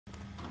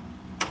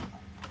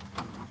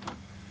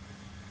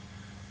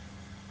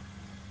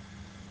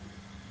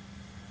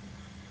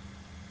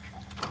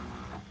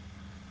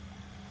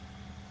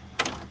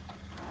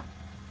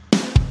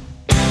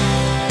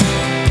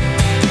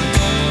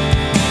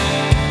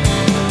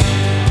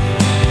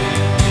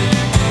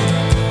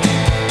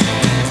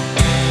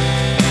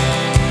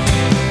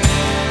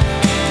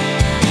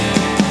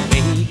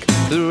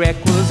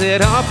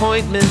get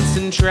appointments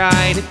and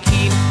try to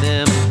keep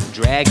them,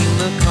 dragging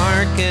the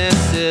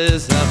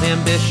carcasses of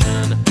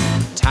ambition.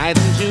 Tie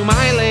them to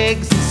my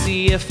legs and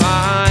see if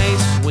I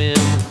swim.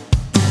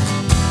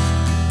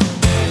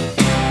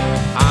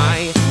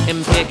 I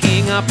am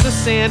picking up the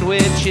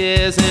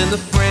sandwiches and the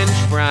French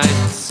fries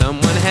that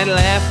someone had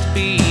left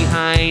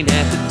behind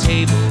at the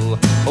table.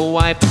 A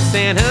wipe of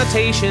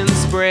sanitation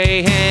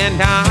spray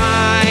and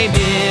I'm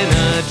in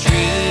a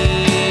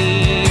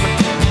dream.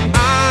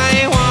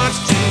 I want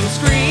to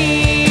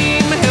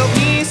scream, help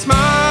me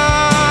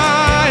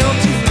smile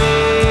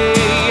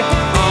today.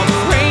 All the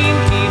rain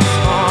keeps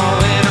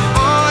falling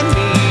on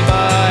me,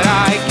 but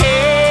I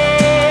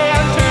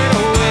can't turn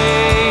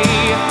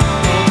away.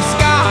 Oh, the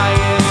sky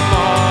is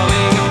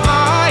falling,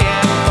 I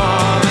am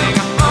falling.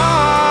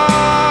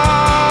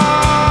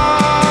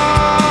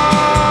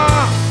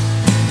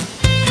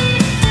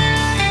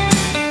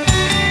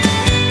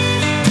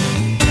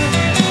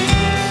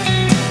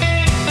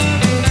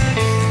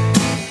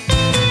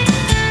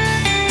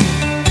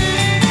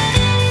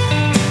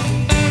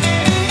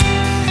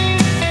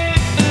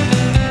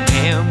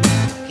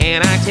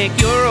 Can I take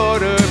your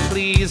order,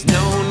 please?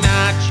 No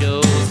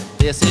nachos.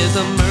 This is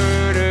a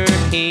Murder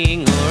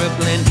King or a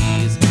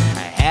Blendies. I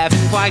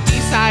haven't quite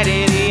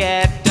decided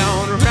yet.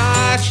 Don't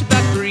rush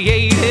the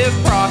creative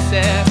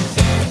process.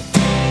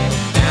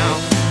 Now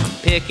I'm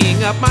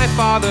picking up my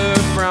father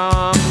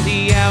from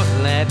the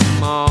outlet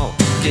mall.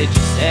 Did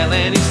you sell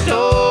any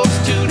stoves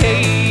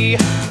today?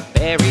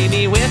 Bury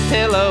me with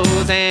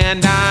pillows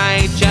and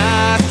I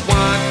just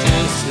want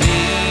to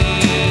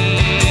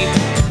sleep.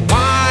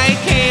 Why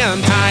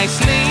can't I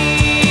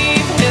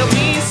sleep? Help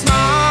me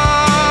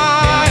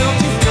smile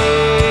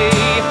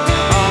today.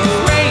 All the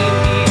rain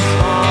keeps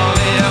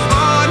falling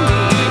on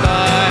me,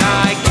 but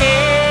I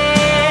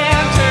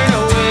can't turn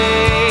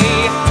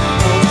away.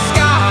 Oh, the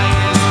sky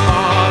is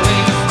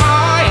falling,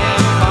 I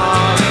am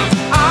falling.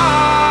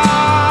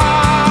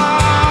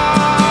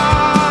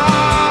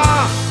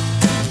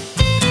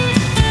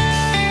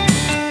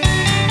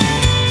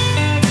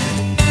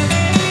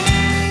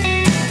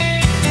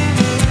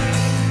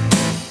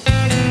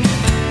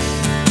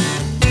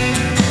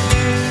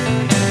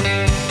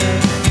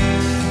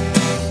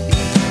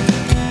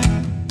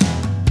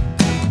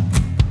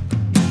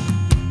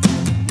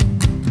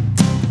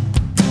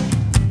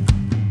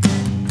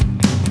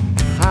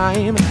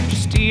 I'm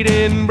just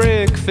eating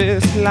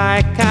breakfast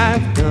like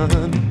I've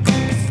done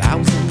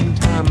 1,000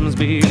 times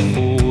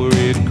before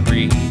it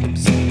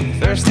creeps.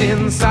 Thirst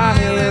in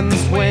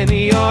silence when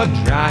you're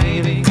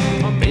driving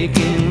or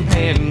making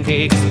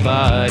pancakes,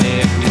 but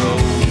it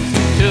grows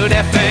to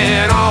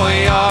deafen all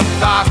your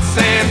thoughts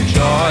and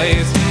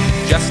joys.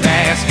 Just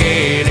ask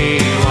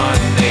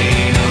anyone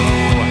they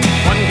know.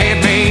 One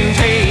can't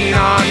maintain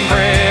on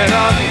bread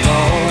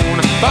alone,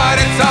 but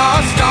it's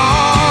a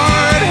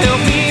start.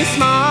 Help me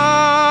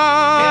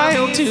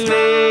smile today.